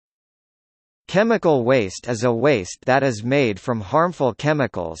Chemical waste is a waste that is made from harmful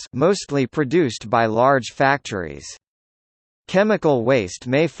chemicals, mostly produced by large factories. Chemical waste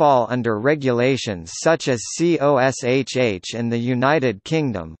may fall under regulations such as COSHH in the United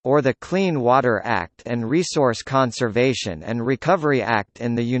Kingdom, or the Clean Water Act and Resource Conservation and Recovery Act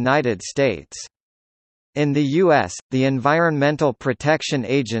in the United States. In the U.S., the Environmental Protection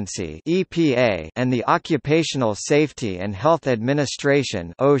Agency (EPA) and the Occupational Safety and Health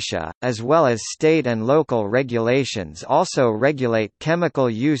Administration (OSHA), as well as state and local regulations, also regulate chemical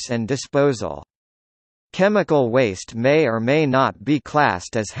use and disposal. Chemical waste may or may not be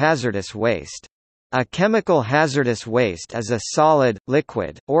classed as hazardous waste. A chemical hazardous waste is a solid,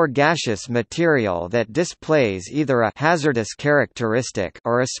 liquid, or gaseous material that displays either a hazardous characteristic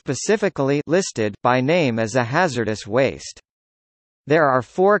or is specifically listed by name as a hazardous waste. There are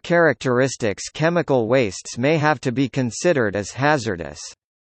 4 characteristics chemical wastes may have to be considered as hazardous.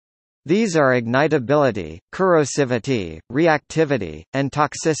 These are ignitability, corrosivity, reactivity, and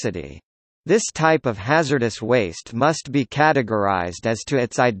toxicity. This type of hazardous waste must be categorized as to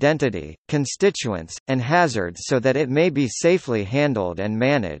its identity, constituents, and hazards so that it may be safely handled and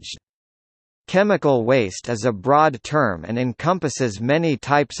managed. Chemical waste is a broad term and encompasses many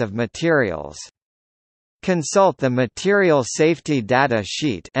types of materials. Consult the Material Safety Data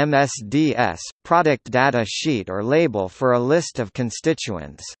Sheet (MSDS), Product Data Sheet or label for a list of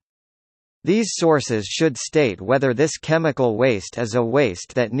constituents. These sources should state whether this chemical waste is a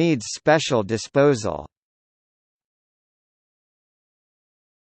waste that needs special disposal.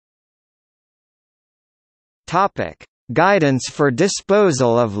 Topic: Guidance for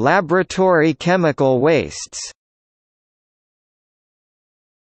disposal of laboratory chemical wastes.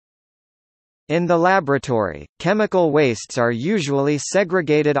 In the laboratory, chemical wastes are usually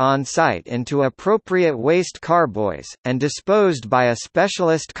segregated on-site into appropriate waste carboys, and disposed by a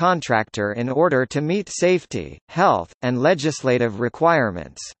specialist contractor in order to meet safety, health, and legislative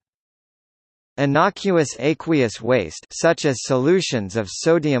requirements. Innocuous aqueous waste such as solutions of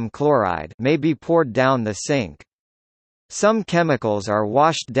sodium chloride may be poured down the sink. Some chemicals are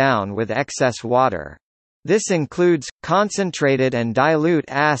washed down with excess water. This includes concentrated and dilute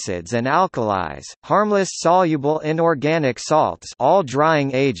acids and alkalis, harmless soluble inorganic salts, all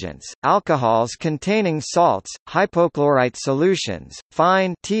drying agents, alcohols containing salts, hypochlorite solutions,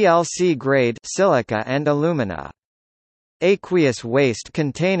 fine TLC grade silica and alumina. Aqueous waste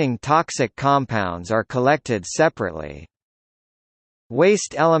containing toxic compounds are collected separately.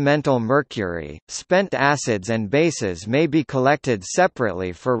 Waste elemental mercury, spent acids and bases may be collected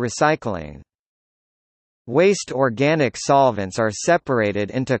separately for recycling. Waste organic solvents are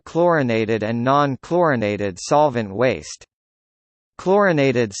separated into chlorinated and non-chlorinated solvent waste.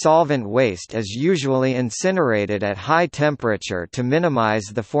 Chlorinated solvent waste is usually incinerated at high temperature to minimize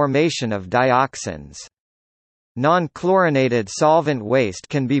the formation of dioxins. Non-chlorinated solvent waste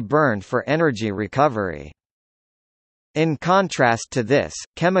can be burned for energy recovery. In contrast to this,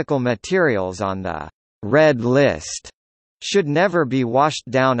 chemical materials on the red list should never be washed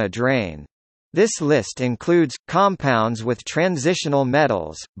down a drain. This list includes compounds with transitional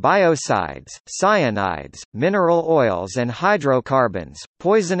metals, biocides, cyanides, mineral oils and hydrocarbons,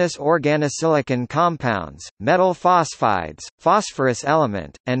 poisonous organosilicon compounds, metal phosphides, phosphorus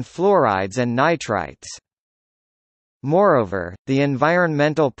element, and fluorides and nitrites. Moreover, the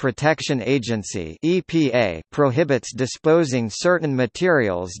Environmental Protection Agency (EPA) prohibits disposing certain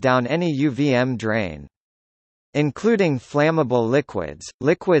materials down any UVM drain. Including flammable liquids,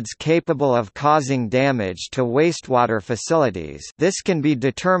 liquids capable of causing damage to wastewater facilities. This can be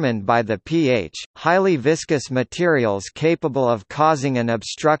determined by the pH, highly viscous materials capable of causing an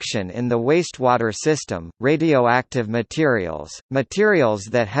obstruction in the wastewater system, radioactive materials, materials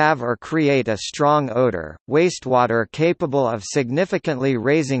that have or create a strong odor, wastewater capable of significantly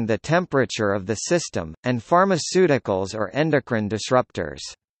raising the temperature of the system, and pharmaceuticals or endocrine disruptors.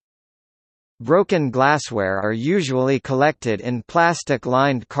 Broken glassware are usually collected in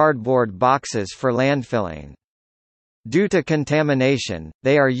plastic-lined cardboard boxes for landfilling. Due to contamination,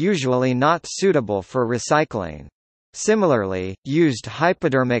 they are usually not suitable for recycling. Similarly, used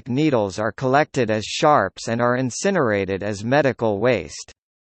hypodermic needles are collected as sharps and are incinerated as medical waste.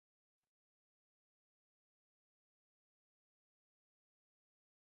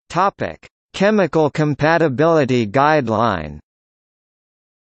 Topic: Chemical Compatibility Guideline.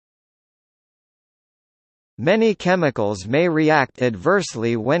 Many chemicals may react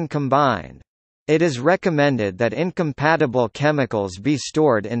adversely when combined. It is recommended that incompatible chemicals be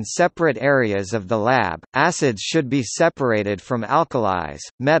stored in separate areas of the lab. Acids should be separated from alkalis,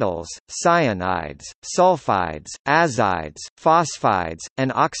 metals, cyanides, sulfides, azides, phosphides,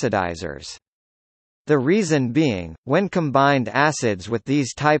 and oxidizers. The reason being, when combined acids with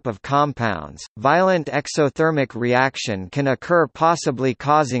these type of compounds, violent exothermic reaction can occur, possibly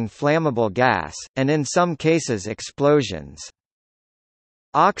causing flammable gas, and in some cases explosions.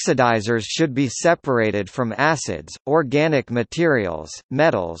 Oxidizers should be separated from acids, organic materials,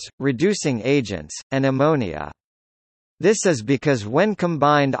 metals, reducing agents, and ammonia. This is because when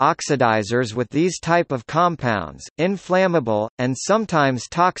combined oxidizers with these type of compounds, inflammable, and sometimes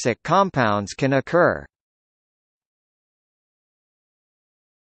toxic compounds can occur.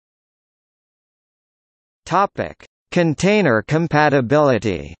 Container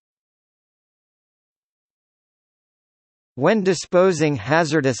compatibility. When disposing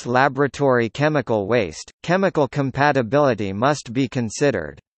hazardous laboratory chemical waste, chemical compatibility must be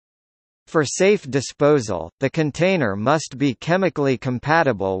considered. For safe disposal, the container must be chemically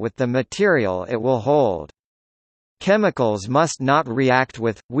compatible with the material it will hold. Chemicals must not react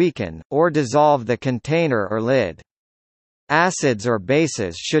with, weaken, or dissolve the container or lid. Acids or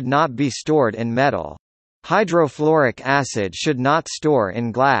bases should not be stored in metal. Hydrofluoric acid should not store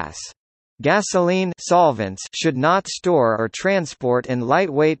in glass. Gasoline solvents should not store or transport in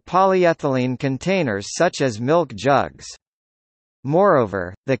lightweight polyethylene containers such as milk jugs.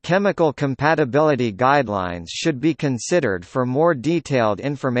 Moreover, the chemical compatibility guidelines should be considered for more detailed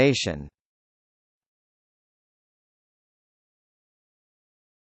information.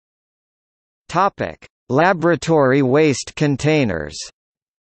 Topic: Laboratory waste containers.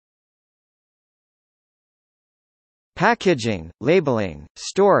 Packaging, labeling,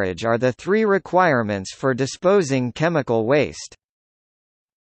 storage are the three requirements for disposing chemical waste.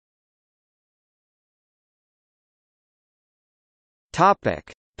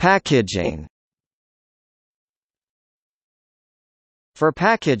 Topic: Packaging. For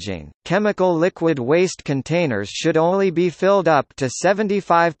packaging, chemical liquid waste containers should only be filled up to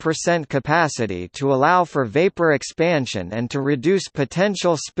 75% capacity to allow for vapor expansion and to reduce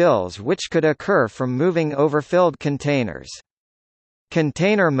potential spills which could occur from moving overfilled containers.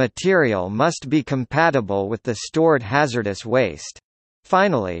 Container material must be compatible with the stored hazardous waste.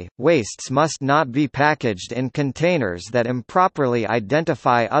 Finally, wastes must not be packaged in containers that improperly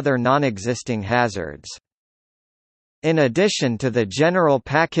identify other non-existing hazards. In addition to the general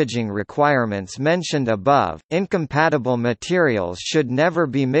packaging requirements mentioned above, incompatible materials should never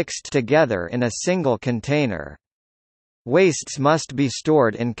be mixed together in a single container. Wastes must be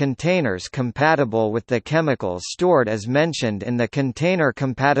stored in containers compatible with the chemicals stored as mentioned in the container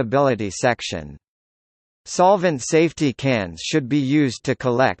compatibility section. Solvent safety cans should be used to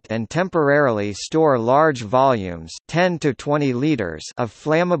collect and temporarily store large volumes 10 to 20 liters of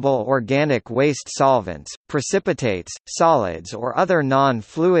flammable organic waste solvents, precipitates, solids or other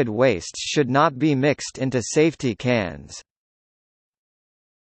non-fluid wastes should not be mixed into safety cans.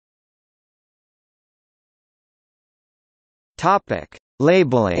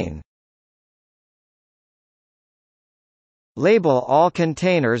 Labeling. Label all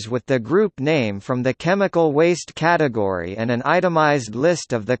containers with the group name from the chemical waste category and an itemized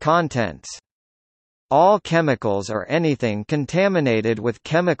list of the contents. All chemicals or anything contaminated with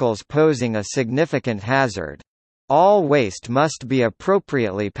chemicals posing a significant hazard. All waste must be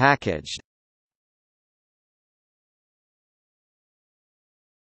appropriately packaged.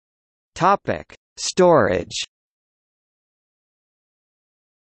 Storage.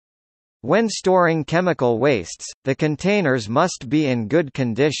 When storing chemical wastes, the containers must be in good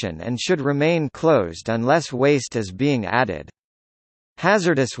condition and should remain closed unless waste is being added.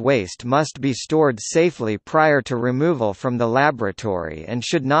 Hazardous waste must be stored safely prior to removal from the laboratory and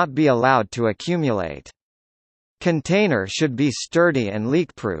should not be allowed to accumulate. Container should be sturdy and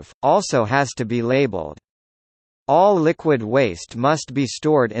leak-proof, also has to be labeled. All liquid waste must be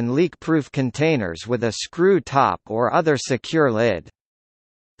stored in leak-proof containers with a screw top or other secure lid.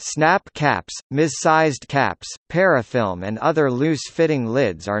 Snap caps, mis-sized caps, parafilm and other loose-fitting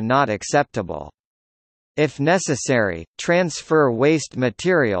lids are not acceptable. If necessary, transfer waste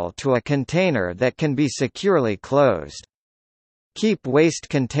material to a container that can be securely closed. Keep waste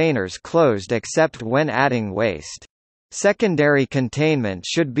containers closed except when adding waste. Secondary containment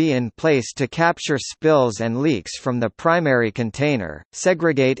should be in place to capture spills and leaks from the primary container.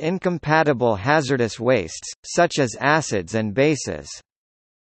 Segregate incompatible hazardous wastes, such as acids and bases.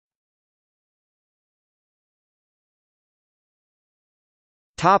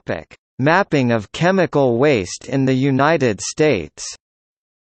 Topic: Mapping of chemical waste in the United States.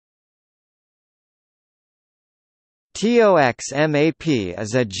 TOX-MAP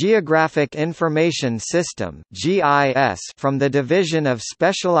is a Geographic Information System (GIS) from the Division of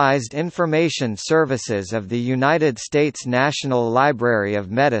Specialized Information Services of the United States National Library of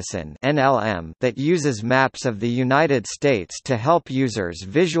Medicine (NLM) that uses maps of the United States to help users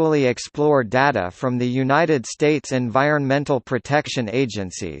visually explore data from the United States Environmental Protection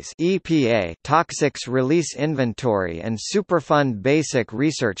Agency's (EPA) Toxics Release Inventory and Superfund basic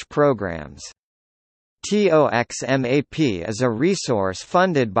research programs. TOX-MAP is a resource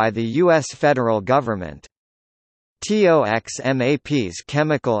funded by the U.S. federal government. TOX-MAP's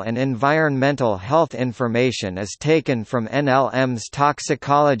chemical and environmental health information is taken from NLM's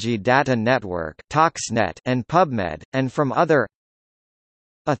Toxicology Data Network (ToxNet) and PubMed, and from other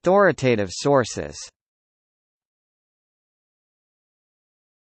authoritative sources.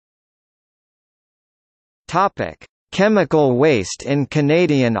 Chemical waste in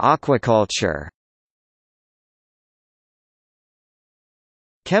Canadian aquaculture.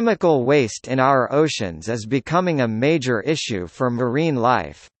 Chemical waste in our oceans is becoming a major issue for marine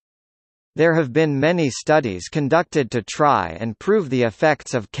life. There have been many studies conducted to try and prove the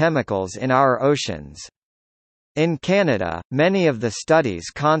effects of chemicals in our oceans. In Canada, many of the studies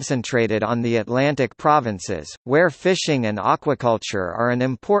concentrated on the Atlantic provinces, where fishing and aquaculture are an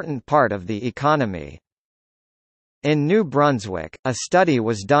important part of the economy. In New Brunswick, a study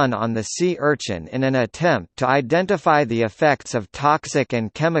was done on the sea urchin in an attempt to identify the effects of toxic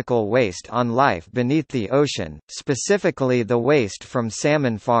and chemical waste on life beneath the ocean, specifically the waste from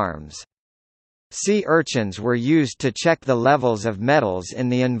salmon farms. Sea urchins were used to check the levels of metals in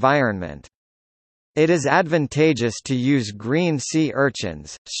the environment. It is advantageous to use green sea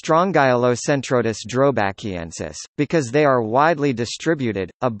urchins, Strongylocentrotus drobachiensis, because they are widely distributed,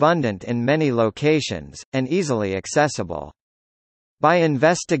 abundant in many locations, and easily accessible. By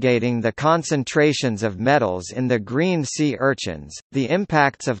investigating the concentrations of metals in the green sea urchins, the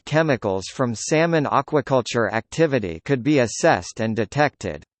impacts of chemicals from salmon aquaculture activity could be assessed and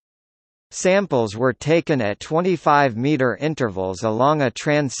detected. Samples were taken at 25-meter intervals along a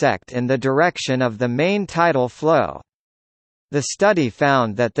transect in the direction of the main tidal flow. The study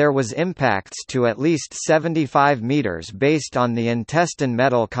found that there was impacts to at least 75 meters based on the intestine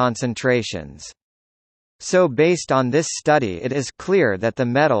metal concentrations. So based on this study, it is clear that the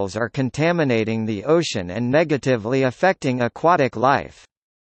metals are contaminating the ocean and negatively affecting aquatic life.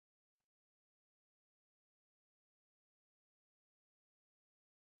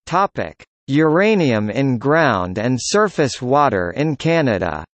 Uranium in ground and surface water in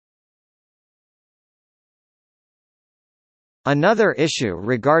Canada. Another issue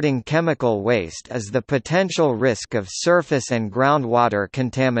regarding chemical waste is the potential risk of surface and groundwater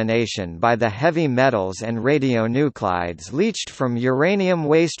contamination by the heavy metals and radionuclides leached from uranium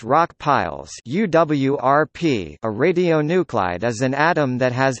waste rock piles (UWRP). A radionuclide is an atom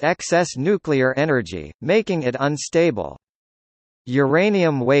that has excess nuclear energy, making it unstable.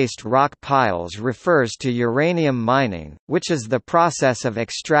 Uranium waste rock piles refers to uranium mining, which is the process of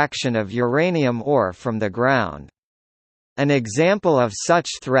extraction of uranium ore from the ground. An example of such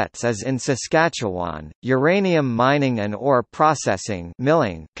threats is in Saskatchewan. Uranium mining and ore processing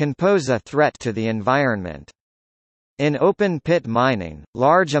 (milling) can pose a threat to the environment. In open-pit mining,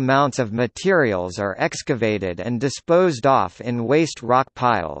 large amounts of materials are excavated and disposed off in waste rock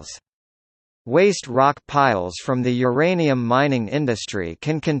piles. Waste rock piles from the uranium mining industry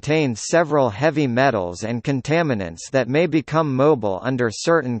can contain several heavy metals and contaminants that may become mobile under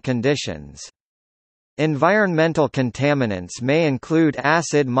certain conditions. Environmental contaminants may include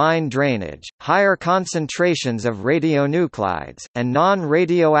acid mine drainage, higher concentrations of radionuclides, and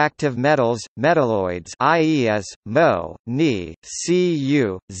non-radioactive metals, metalloids, i.e. as, Mo, Ni,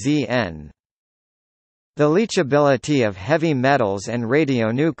 Cu, Zn. The leachability of heavy metals and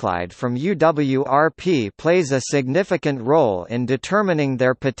radionuclide from UWRP plays a significant role in determining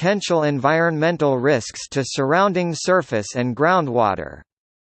their potential environmental risks to surrounding surface and groundwater.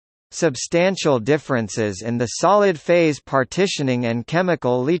 Substantial differences in the solid phase partitioning and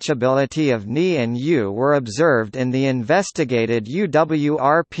chemical leachability of Ni and U were observed in the investigated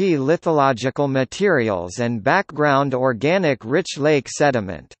UWRP lithological materials and background organic rich lake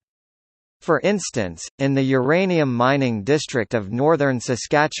sediment. For instance, in the uranium mining district of northern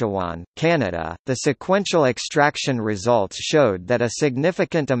Saskatchewan, Canada, the sequential extraction results showed that a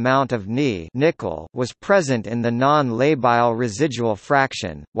significant amount of Ni nickel was present in the non-labile residual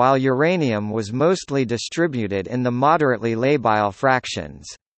fraction, while uranium was mostly distributed in the moderately labile fractions.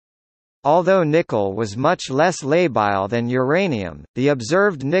 Although nickel was much less labile than uranium, the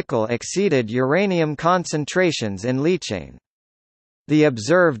observed nickel exceeded uranium concentrations in leaching. The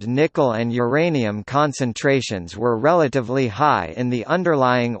observed nickel and uranium concentrations were relatively high in the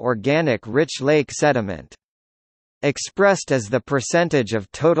underlying organic rich lake sediment. Expressed as the percentage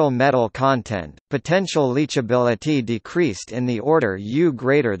of total metal content, potential leachability decreased in the order U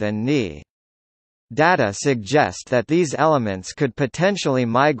greater than Ni. Data suggest that these elements could potentially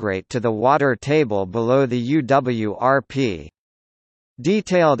migrate to the water table below the UWRP.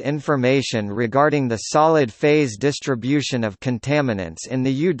 Detailed information regarding the solid phase distribution of contaminants in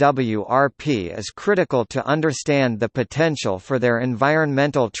the UWRP is critical to understand the potential for their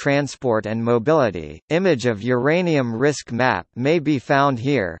environmental transport and mobility. Image of uranium risk map may be found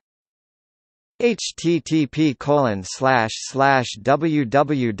here.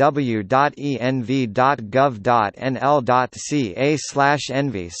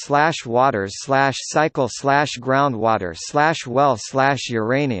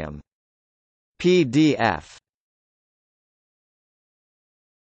 PDF.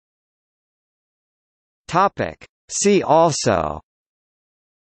 Topic. See also: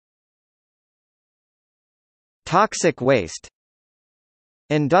 Toxic waste,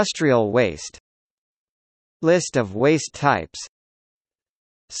 Industrial waste, List of waste types,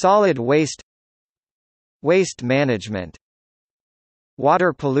 Solid waste, Waste management,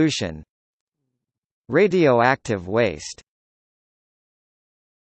 Water pollution, Radioactive waste.